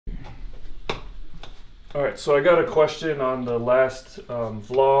All right, so I got a question on the last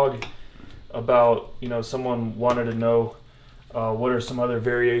vlog about, someone wanted to know what are some other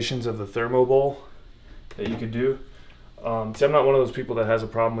variations of the thermo bowl that you could do. See, I'm not one of those people that has a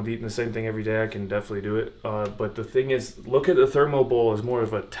problem with eating the same thing every day. I can definitely do it. But the thing is, look at the thermo bowl as more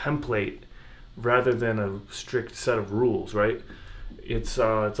of a template rather than a strict set of rules, right? It's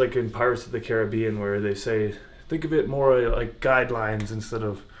like in Pirates of the Caribbean where they say, think of it more like guidelines instead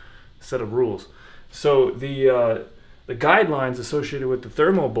of rules. So the guidelines associated with the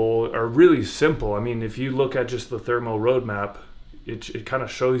thermo bowl are really simple. I mean, if you look at just the thermo roadmap, it kind of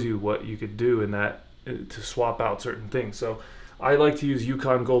shows you what you could do in that to swap out certain things. So I like to use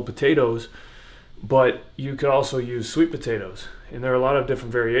Yukon Gold potatoes, but you could also use sweet potatoes. And there are a lot of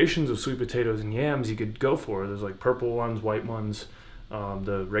different variations of sweet potatoes and yams you could go for. There's like purple ones, white ones,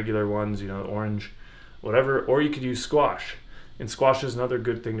 the regular ones, orange, whatever. Or you could use squash. And squash is another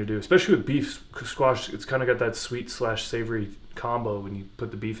good thing to do, especially with beef squash. It's kind of got that sweet/savory combo when you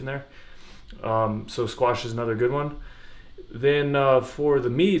put the beef in there. So squash is another good one. Then for the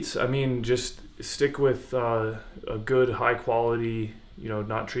meats, I mean, just stick with a good high quality,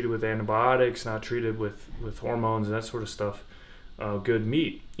 not treated with antibiotics, not treated with hormones and that sort of stuff. Good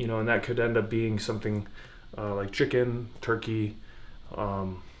meat, and that could end up being something like chicken, turkey,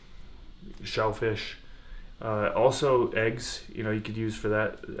 shellfish. Also eggs, you could use for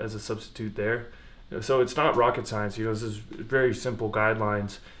that as a substitute there. So it's not rocket science, this is very simple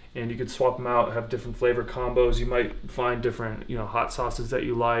guidelines, and you could swap them out, have different flavor combos. You might find different, hot sauces that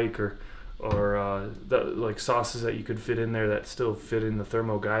you like, or like sauces that you could fit in there that still fit in the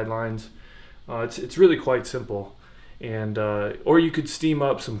thermo guidelines. It's really quite simple. And or you could steam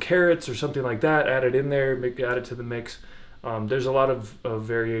up some carrots or something like that, add it in there, add it to the mix. There's a lot of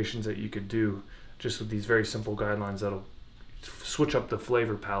variations that you could do just with these very simple guidelines that'll switch up the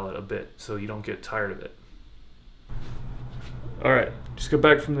flavor palette a bit so you don't get tired of it. All right, just got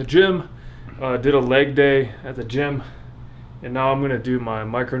back from the gym, did a leg day at the gym, and now I'm gonna do my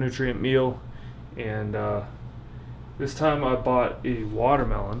micronutrient meal. And this time I bought a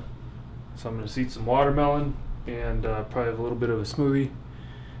watermelon, so I'm gonna eat some watermelon and probably have a little bit of a smoothie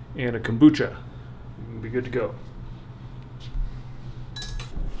and a kombucha. It'll be good to go.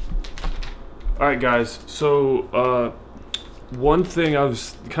 All right, guys, so one thing I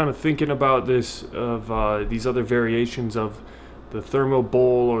was kind of thinking about this of these other variations of the thermo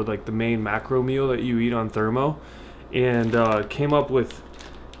bowl, or like the main macro meal that you eat on thermo, and came up with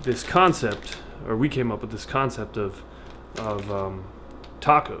this concept, or we came up with this concept of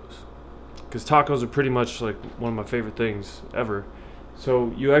tacos, because tacos are pretty much like one of my favorite things ever.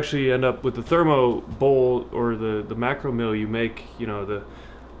 So you actually end up with the thermo bowl, or the macro meal. You make the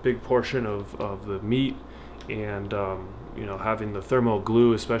big portion of the meat, and having the thermo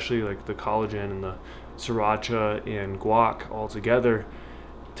glue, especially like the collagen and the sriracha and guac all together.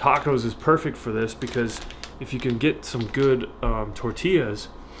 Tacos is perfect for this, because if you can get some good tortillas.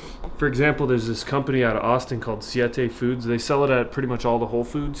 For example, there's this company out of Austin called Siete Foods. They sell it at pretty much all the Whole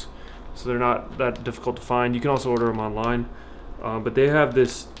Foods, so they're not that difficult to find. You can also order them online, but they have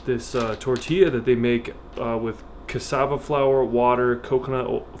this tortilla that they make with cassava flour, water,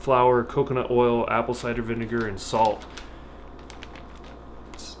 coconut flour, coconut oil, apple cider vinegar, and salt.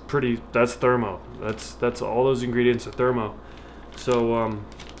 It's pretty. That's thermo. That's all those ingredients are thermo. So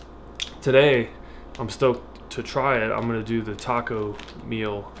today I'm stoked to try it. I'm gonna do the taco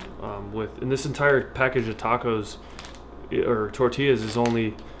meal and this entire package of tacos or tortillas is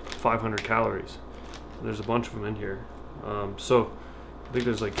only 500 calories. There's a bunch of them in here. So I think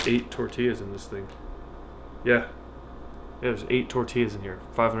there's like 8 tortillas in this thing. Yeah, there's 8 tortillas in here,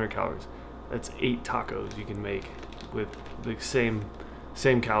 500 calories. That's 8 tacos you can make with the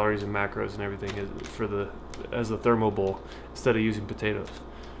same calories and macros and everything as the thermo bowl, instead of using potatoes.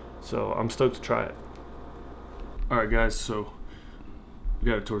 So I'm stoked to try it. All right, guys. So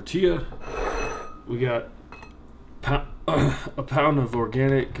we got a tortilla. We got a pound of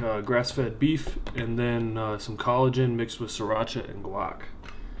organic grass-fed beef, and then some collagen mixed with sriracha and guac.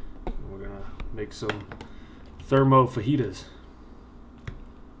 And we're gonna make some thermo fajitas.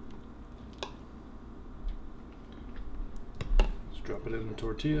 Let's drop it in the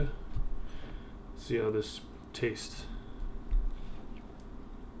tortilla. See how this tastes.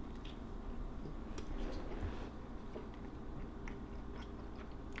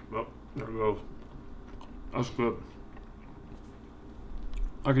 Well, there we go. That's good.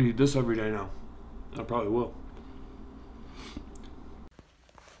 I could eat this every day now. I probably will.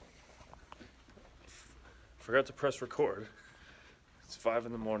 Forgot to press record. It's 5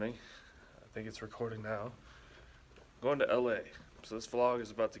 in the morning. I think it's recording now. I'm going to LA. So this vlog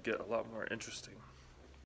is about to get a lot more interesting.